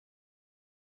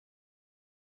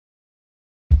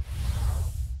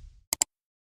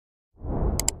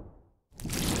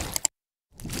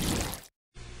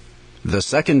The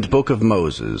second book of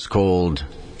Moses, called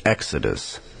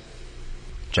Exodus,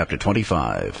 chapter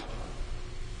 25.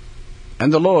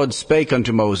 And the Lord spake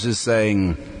unto Moses,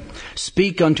 saying,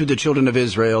 Speak unto the children of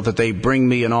Israel, that they bring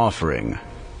me an offering.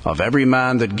 Of every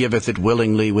man that giveth it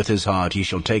willingly with his heart, he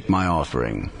shall take my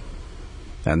offering.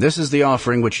 And this is the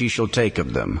offering which ye shall take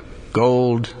of them: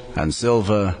 gold, and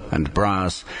silver, and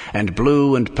brass, and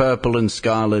blue, and purple, and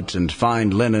scarlet, and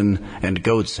fine linen, and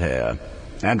goat's hair,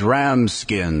 and rams'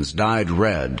 skins dyed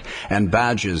red, and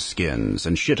badgers' skins,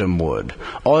 and shittim wood,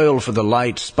 oil for the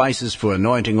light, spices for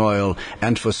anointing oil,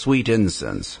 and for sweet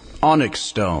incense, onyx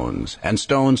stones, and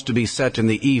stones to be set in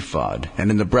the ephod, and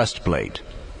in the breastplate.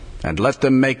 And let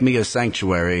them make me a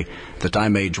sanctuary, that I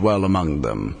may dwell among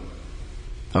them.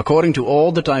 According to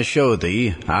all that I show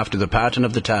thee, after the pattern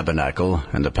of the tabernacle,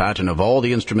 and the pattern of all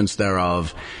the instruments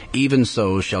thereof, even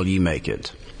so shall ye make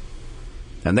it.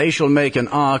 And they shall make an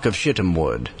ark of shittim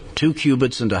wood. 2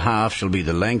 cubits and a half shall be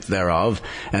the length thereof,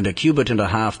 and 1 cubit and a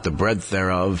half the breadth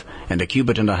thereof, and 1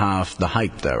 cubit and a half the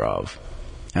height thereof.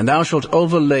 And thou shalt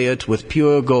overlay it with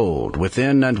pure gold,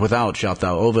 within and without shalt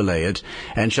thou overlay it,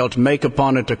 and shalt make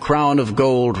upon it a crown of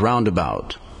gold round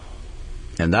about.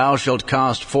 And thou shalt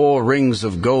cast 4 rings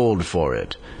of gold for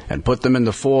it, and put them in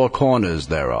the 4 corners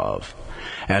thereof.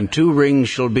 And 2 rings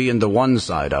shall be in the one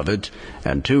side of it,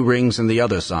 and 2 rings in the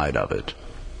other side of it.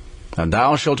 And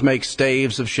thou shalt make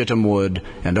staves of shittim wood,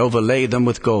 and overlay them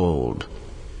with gold.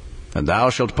 And thou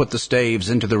shalt put the staves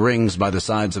into the rings by the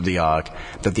sides of the ark,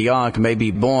 that the ark may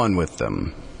be borne with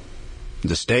them.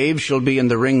 The staves shall be in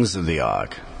the rings of the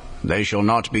ark; they shall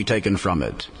not be taken from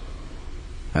it.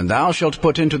 And thou shalt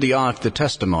put into the ark the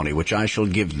testimony which I shall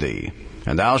give thee.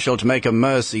 And thou shalt make a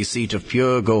mercy seat of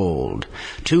pure gold.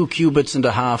 2 cubits and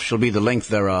a half shall be the length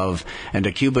thereof, and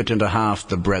 1 cubit and a half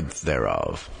the breadth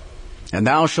thereof. And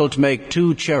thou shalt make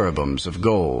 2 cherubims of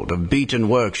gold, of beaten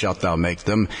work shalt thou make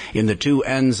them, in the 2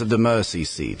 ends of the mercy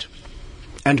seat.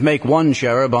 And make 1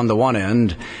 cherub on the one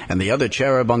end, and the other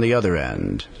cherub on the other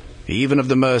end. Even of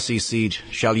the mercy seat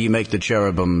shall ye make the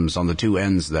cherubims on the 2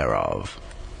 ends thereof.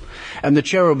 And the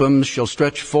cherubims shall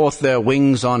stretch forth their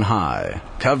wings on high,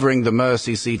 covering the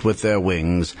mercy seat with their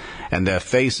wings, and their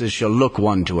faces shall look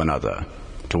one to another.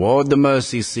 Toward the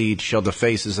mercy seat shall the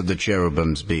faces of the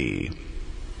cherubims be.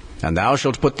 And thou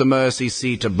shalt put the mercy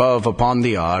seat above upon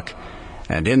the ark,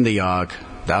 and in the ark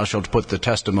thou shalt put the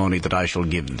testimony that I shall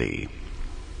give thee.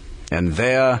 And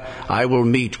there I will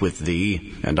meet with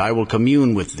thee, and I will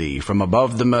commune with thee from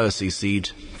above the mercy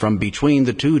seat, from between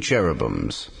the 2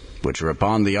 cherubims, which are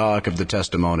upon the ark of the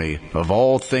testimony, of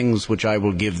all things which I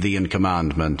will give thee in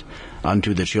commandment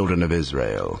unto the children of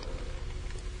Israel.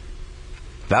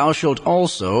 Thou shalt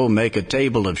also make a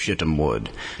table of shittim wood.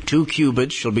 2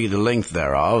 cubits shall be the length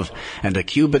thereof, and 1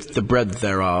 cubit the breadth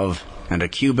thereof, and 1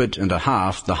 cubit and a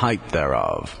half the height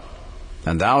thereof.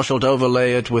 And thou shalt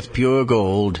overlay it with pure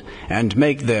gold, and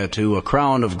make thereto a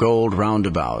crown of gold round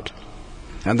about.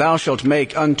 And thou shalt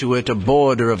make unto it a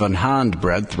border of an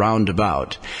handbreadth round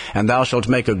about, and thou shalt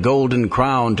make a golden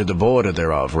crown to the border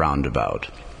thereof round about.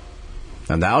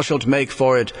 And thou shalt make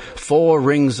for it 4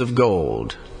 rings of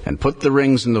gold, and put the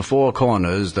rings in the 4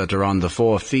 corners that are on the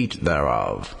 4 feet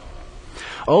thereof.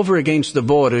 Over against the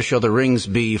border shall the rings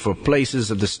be for places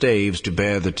of the staves to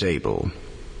bear the table.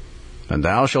 And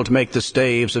thou shalt make the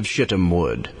staves of shittim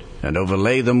wood, and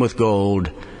overlay them with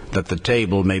gold, that the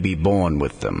table may be borne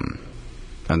with them.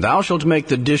 And thou shalt make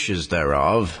the dishes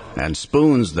thereof, and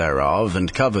spoons thereof,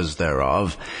 and covers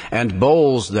thereof, and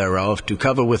bowls thereof to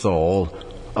cover withal.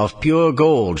 Of pure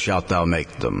gold shalt thou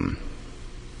make them.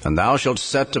 And thou shalt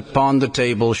set upon the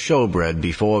table showbread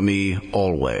before me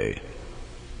alway.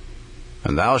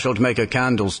 And thou shalt make a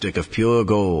candlestick of pure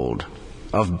gold.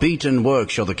 Of beaten work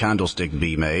shall the candlestick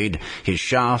be made. His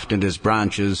shaft and his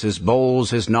branches, his bowls,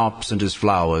 his knops, and his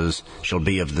flowers shall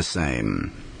be of the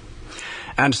same.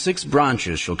 And 6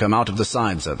 branches shall come out of the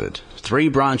sides of it, 3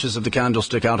 branches of the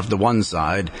candlestick out of the one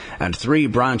side, and 3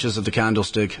 branches of the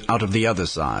candlestick out of the other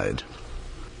side.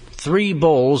 3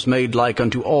 bowls made like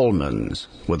unto almonds,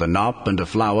 with a knop and a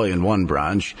flower in one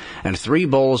branch, and 3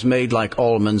 bowls made like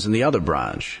almonds in the other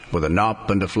branch, with a knop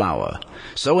and a flower.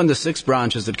 So in the 6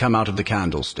 branches that come out of the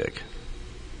candlestick.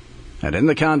 And in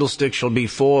the candlestick shall be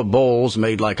 4 bowls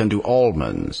made like unto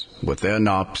almonds, with their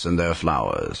knops and their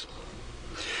flowers.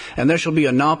 And there shall be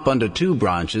a knop under 2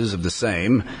 branches of the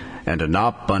same, and a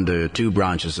knop under 2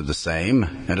 branches of the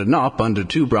same, and a knop under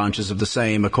 2 branches of the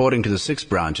same, according to the 6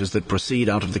 branches that proceed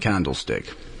out of the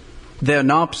candlestick. Their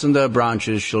knops and their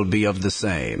branches shall be of the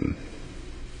same.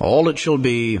 All it shall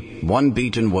be 1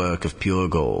 beaten work of pure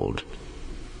gold.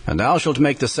 And thou shalt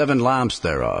make the 7 lamps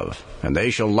thereof, and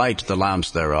they shall light the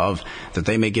lamps thereof, that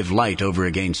they may give light over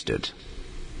against it.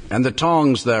 And the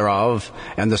tongs thereof,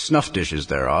 and the snuff dishes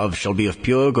thereof, shall be of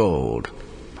pure gold.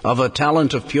 Of a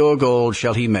talent of pure gold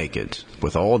shall he make it,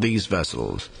 with all these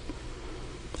vessels.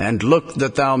 And look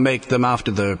that thou make them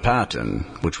after the pattern,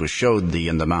 which was showed thee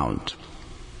in the mount.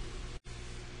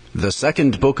 The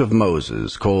second book of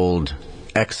Moses, called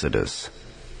Exodus,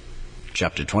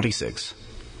 chapter 26.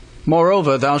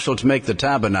 Moreover, thou shalt make the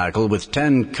tabernacle with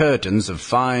 10 curtains of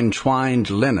fine twined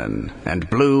linen, and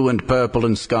blue and purple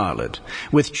and scarlet.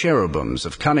 With cherubims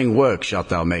of cunning work shalt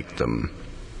thou make them.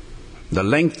 The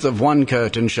length of one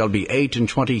curtain shall be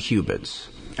 28 cubits,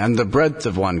 and the breadth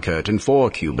of one curtain 4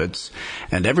 cubits,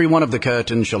 and every one of the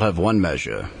curtains shall have one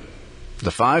measure. The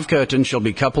 5 curtains shall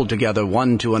be coupled together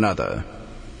one to another,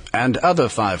 and other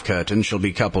 5 curtains shall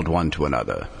be coupled one to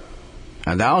another.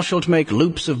 And thou shalt make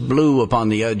loops of blue upon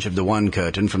the edge of the one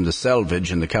curtain from the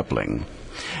selvage in the coupling.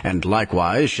 And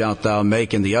likewise shalt thou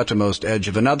make in the uttermost edge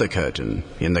of another curtain,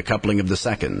 in the coupling of the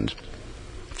second.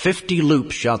 50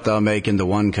 loops shalt thou make in the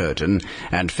one curtain,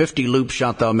 and 50 loops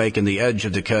shalt thou make in the edge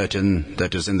of the curtain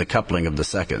that is in the coupling of the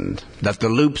second, that the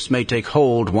loops may take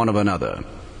hold one of another.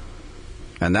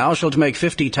 And thou shalt make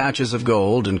 50 taches of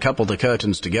gold, and couple the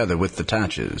curtains together with the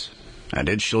taches, and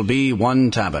it shall be one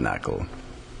tabernacle.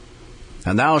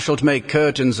 And thou shalt make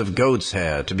curtains of goat's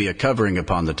hair to be a covering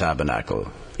upon the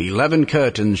tabernacle. 11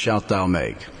 curtains shalt thou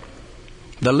make.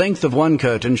 The length of one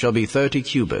curtain shall be 30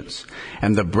 cubits,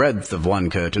 and the breadth of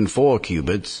one curtain 4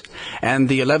 cubits, and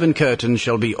the 11 curtains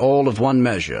shall be all of one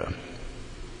measure.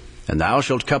 And thou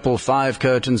shalt couple 5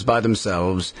 curtains by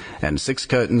themselves, and 6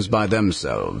 curtains by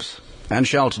themselves, and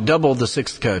shalt double the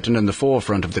 6th curtain in the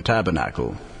forefront of the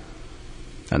tabernacle.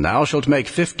 And thou shalt make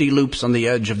 50 loops on the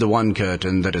edge of the one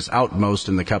curtain that is outmost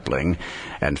in the coupling,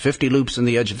 and 50 loops in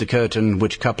the edge of the curtain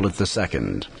which coupleth the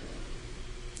second.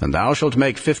 And thou shalt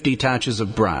make 50 taches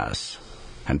of brass,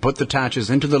 and put the taches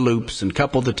into the loops, and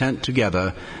couple the tent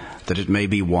together, that it may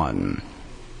be one.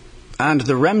 And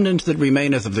the remnant that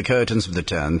remaineth of the curtains of the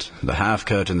tent, the half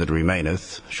curtain that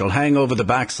remaineth, shall hang over the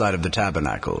backside of the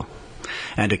tabernacle.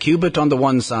 And a cubit on the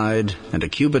one side, and a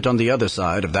cubit on the other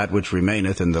side of that which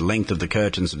remaineth in the length of the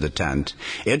curtains of the tent,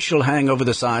 it shall hang over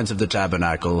the sides of the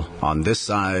tabernacle, on this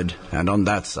side and on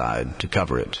that side, to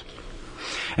cover it.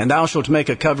 And thou shalt make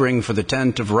a covering for the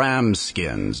tent of rams'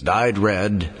 skins, dyed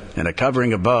red, and a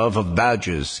covering above of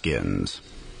badgers' skins.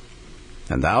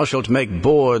 And thou shalt make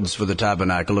boards for the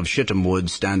tabernacle of shittim wood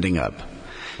standing up.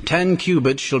 10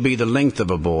 cubits shall be the length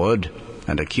of a board,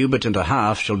 and a cubit and a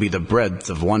half shall be the breadth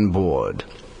of one board.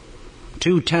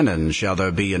 2 tenons shall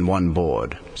there be in one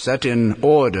board, set in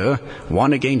order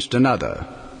one against another.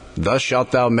 Thus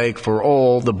shalt thou make for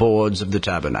all the boards of the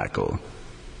tabernacle.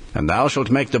 And thou shalt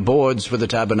make the boards for the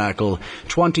tabernacle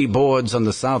 20 boards on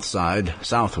the south side,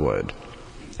 southward.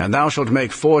 And thou shalt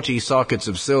make 40 sockets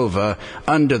of silver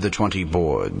under the 20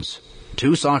 boards.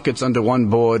 2 sockets under one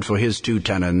board for his 2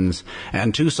 tenons,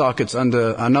 and 2 sockets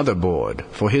under another board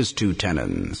for his 2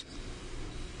 tenons.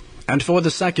 And for the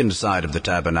second side of the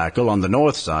tabernacle, on the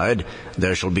north side,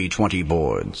 there shall be 20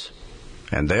 boards.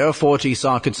 And there 40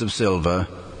 sockets of silver,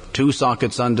 2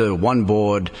 sockets under one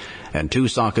board, and 2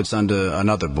 sockets under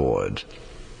another board.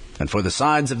 And for the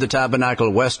sides of the tabernacle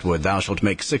westward thou shalt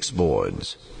make 6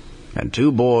 boards. And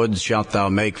 2 boards shalt thou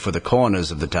make for the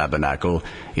corners of the tabernacle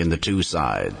in the 2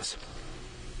 sides.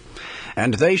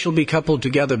 And they shall be coupled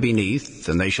together beneath,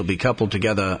 and they shall be coupled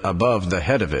together above the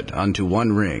head of it unto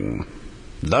one ring.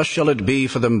 Thus shall it be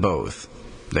for them both.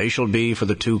 They shall be for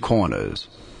the 2 corners.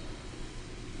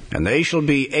 And they shall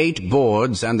be 8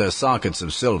 boards and their sockets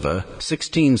of silver,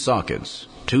 16 sockets,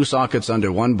 2 sockets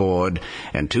under one board,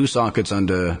 and 2 sockets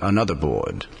under another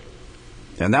board.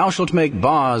 And thou shalt make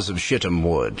bars of shittim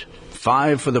wood,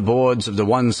 5 for the boards of the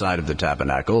one side of the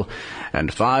tabernacle,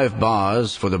 and 5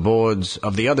 bars for the boards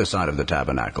of the other side of the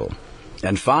tabernacle,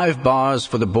 and 5 bars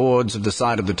for the boards of the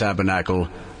side of the tabernacle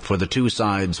for the 2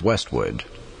 sides westward.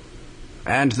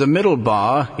 And the middle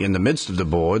bar in the midst of the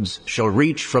boards shall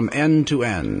reach from end to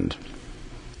end.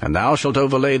 And thou shalt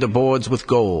overlay the boards with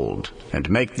gold, and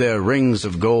make their rings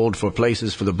of gold for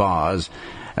places for the bars,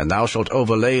 and thou shalt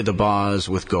overlay the bars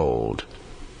with gold.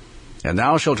 And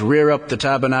thou shalt rear up the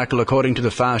tabernacle according to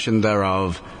the fashion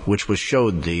thereof, which was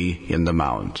showed thee in the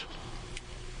mount.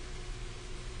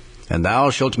 And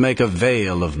thou shalt make a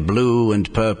veil of blue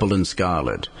and purple and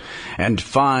scarlet, and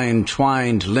fine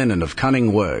twined linen of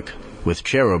cunning work, with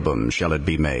cherubim shall it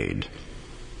be made.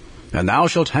 And thou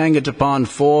shalt hang it upon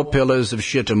 4 pillars of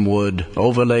shittim wood,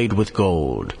 overlaid with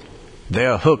gold.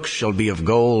 Their hooks shall be of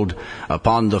gold,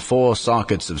 upon the 4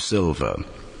 sockets of silver.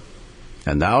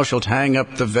 And thou shalt hang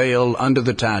up the veil under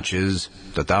the taches,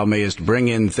 that thou mayest bring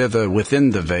in thither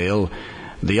within the veil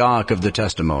the ark of the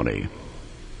testimony.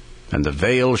 And the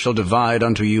veil shall divide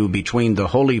unto you between the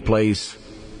holy place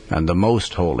and the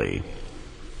most holy.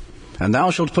 And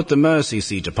thou shalt put the mercy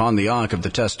seat upon the ark of the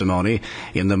testimony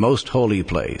in the most holy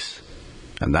place.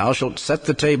 And thou shalt set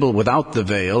the table without the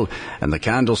veil, and the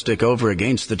candlestick over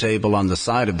against the table on the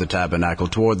side of the tabernacle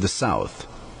toward the south.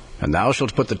 And thou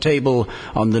shalt put the table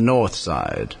on the north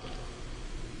side.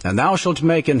 And thou shalt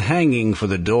make an hanging for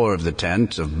the door of the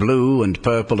tent of blue and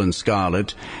purple and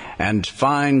scarlet, and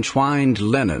fine twined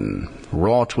linen,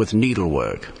 wrought with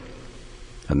needlework.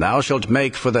 And thou shalt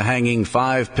make for the hanging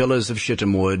 5 pillars of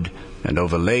shittim wood, and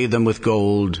overlay them with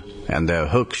gold, and their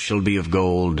hooks shall be of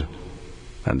gold.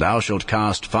 And thou shalt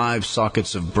cast 5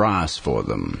 sockets of brass for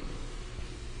them.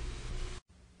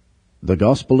 The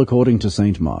Gospel according to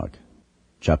St. Mark,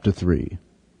 chapter 3.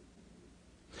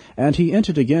 And he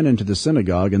entered again into the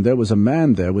synagogue, and there was a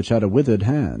man there which had a withered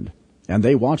hand. And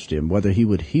they watched him, whether he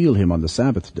would heal him on the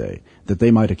Sabbath day, that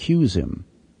they might accuse him.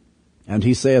 And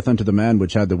he saith unto the man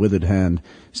which had the withered hand,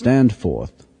 Stand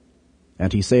forth.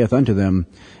 And he saith unto them,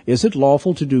 Is it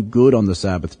lawful to do good on the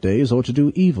Sabbath days, or to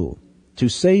do evil, to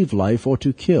save life, or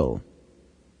to kill?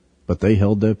 But they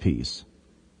held their peace.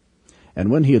 And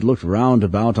when he had looked round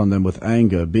about on them with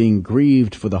anger, being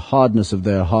grieved for the hardness of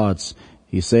their hearts,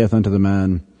 he saith unto the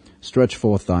man, Stretch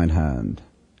forth thine hand.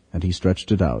 And he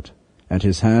stretched it out, and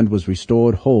his hand was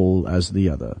restored whole as the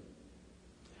other.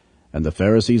 And the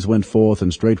Pharisees went forth,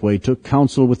 and straightway took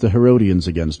counsel with the Herodians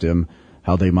against him,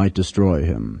 how they might destroy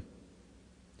him.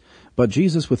 But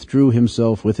Jesus withdrew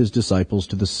himself with his disciples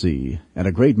to the sea, and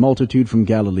a great multitude from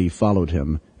Galilee followed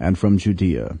him, and from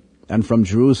Judea, and from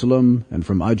Jerusalem, and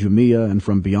from Idumea, and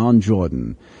from beyond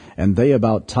Jordan. And they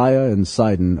about Tyre and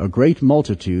Sidon, a great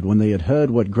multitude, when they had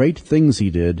heard what great things he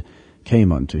did,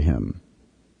 came unto him.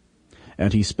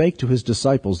 And he spake to his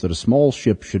disciples that a small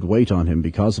ship should wait on him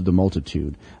because of the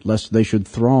multitude, lest they should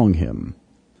throng him.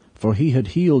 For he had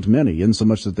healed many,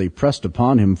 insomuch that they pressed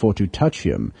upon him for to touch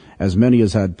him, as many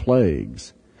as had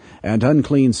plagues. And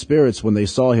unclean spirits, when they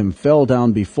saw him, fell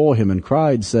down before him, and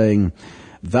cried, saying,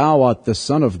 Thou art the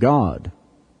Son of God.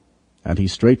 And he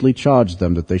straitly charged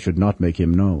them that they should not make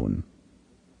him known.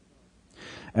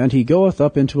 And he goeth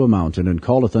up into a mountain, and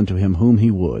calleth unto him whom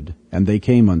he would, and they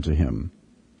came unto him.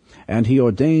 And he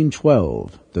ordained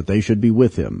 12, that they should be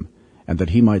with him, and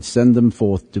that he might send them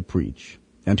forth to preach,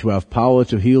 and to have power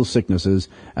to heal sicknesses,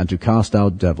 and to cast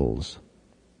out devils.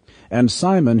 And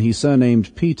Simon he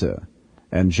surnamed Peter,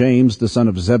 and James the son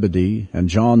of Zebedee, and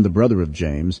John the brother of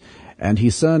James, and he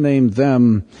surnamed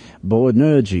them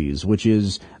Boanerges, which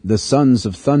is the sons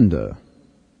of thunder.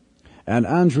 And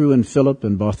Andrew and Philip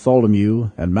and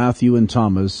Bartholomew, and Matthew and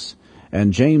Thomas,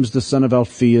 and James the son of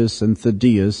Alphaeus, and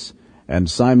Thaddeus, and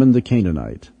Simon the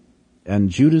Canaanite, and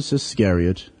Judas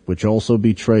Iscariot, which also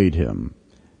betrayed him.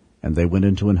 And they went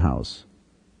into an house.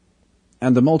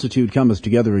 And the multitude cometh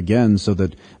together again, so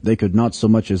that they could not so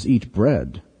much as eat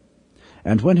bread.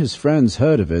 And when his friends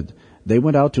heard of it, they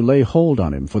went out to lay hold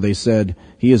on him, for they said,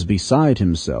 He is beside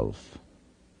himself.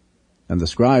 And the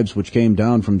scribes which came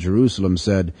down from Jerusalem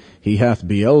said, He hath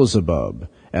Beelzebub,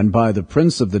 and by the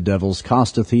prince of the devils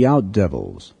casteth he out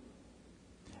devils.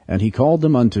 And he called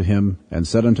them unto him, and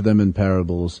said unto them in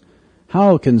parables,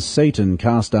 How can Satan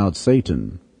cast out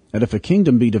Satan? And if a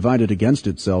kingdom be divided against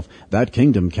itself, that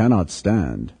kingdom cannot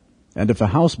stand. And if a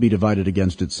house be divided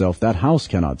against itself, that house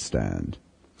cannot stand.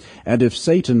 And if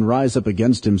Satan rise up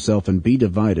against himself and be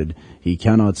divided, he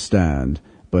cannot stand,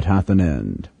 but hath an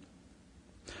end.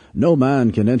 No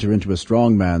man can enter into a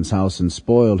strong man's house and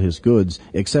spoil his goods,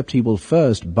 except he will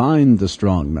first bind the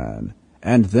strong man,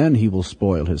 and then he will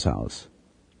spoil his house.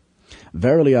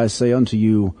 Verily I say unto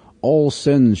you, all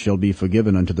sins shall be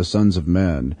forgiven unto the sons of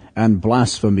men, and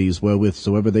blasphemies wherewith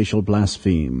soever they shall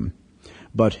blaspheme.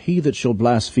 But he that shall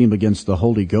blaspheme against the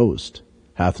Holy Ghost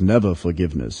hath never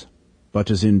forgiveness, but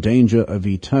is in danger of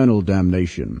eternal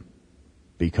damnation,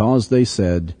 because they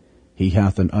said, He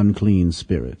hath an unclean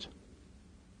spirit.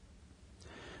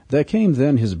 There came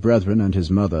then his brethren and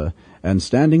his mother, and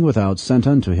standing without sent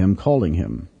unto him, calling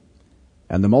him.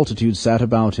 And the multitude sat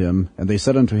about him, and they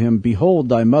said unto him, Behold,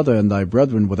 thy mother and thy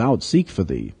brethren without seek for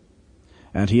thee.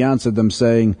 And he answered them,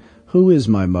 saying, Who is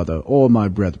my mother, or my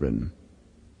brethren?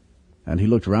 And he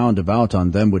looked round about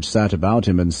on them which sat about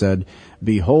him, and said,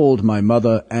 Behold my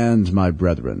mother and my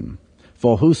brethren.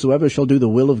 For whosoever shall do the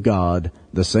will of God,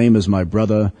 the same is my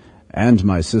brother, and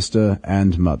my sister,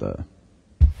 and mother.